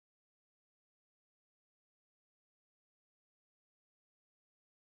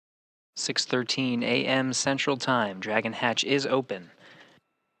6:13 a.m. Central Time. Dragon hatch is open.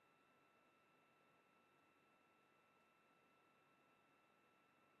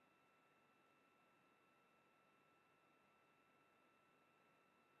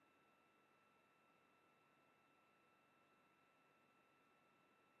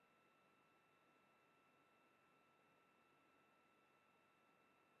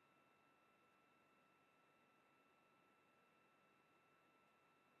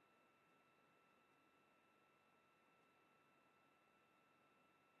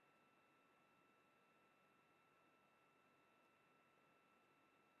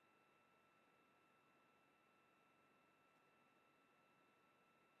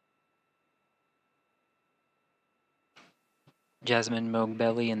 Jasmine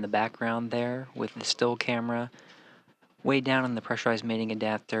Mogbelli in the background there with the still camera. Way down in the pressurized mating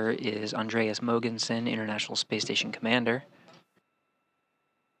adapter is Andreas Mogensen, International Space Station Commander,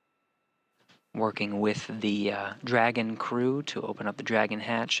 working with the Dragon crew to open up the Dragon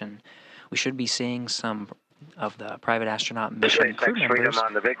hatch, and we should be seeing some of the private astronaut mission crew members. Freedom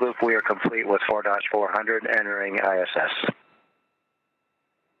on the big loop. We are complete with 4-400 entering ISS.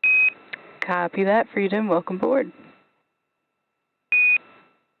 Copy that, Freedom. Welcome aboard.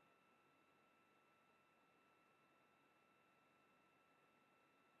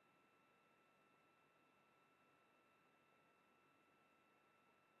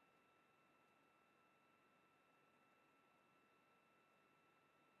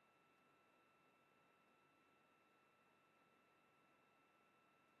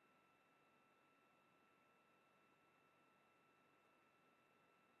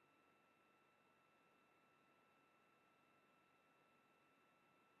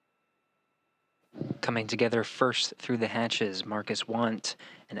 Coming together first through the hatches, Marcus Want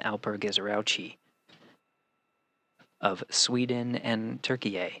and Alper Gezer Avcıdır of Sweden and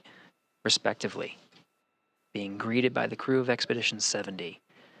Türkiye'yi, respectively, being greeted by the crew of Expedition 70.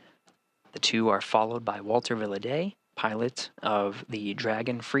 The two are followed by Walter Villaday, pilot of the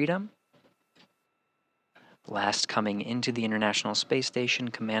Dragon Freedom. Last coming into the International Space Station,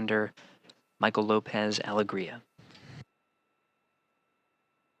 Commander Michael Lopez Alegria.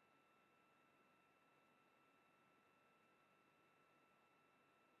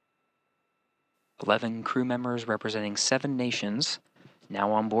 "11 crew members representing 7 nations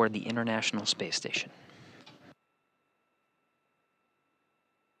now on board the International Space Station.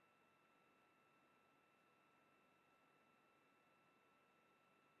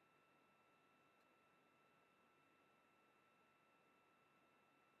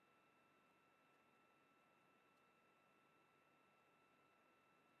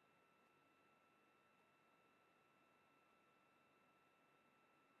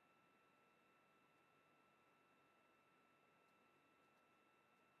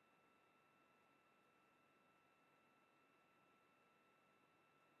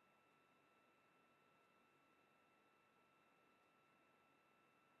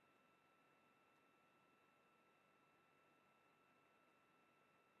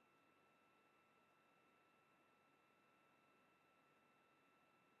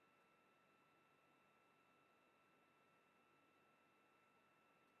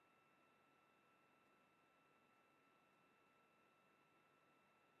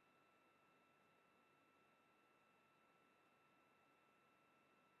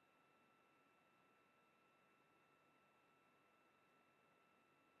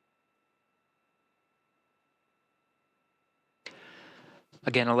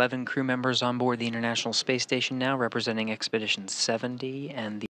 Again, 11 crew members on board the International Space Station now, representing Expedition 70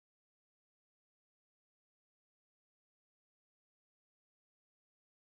 and the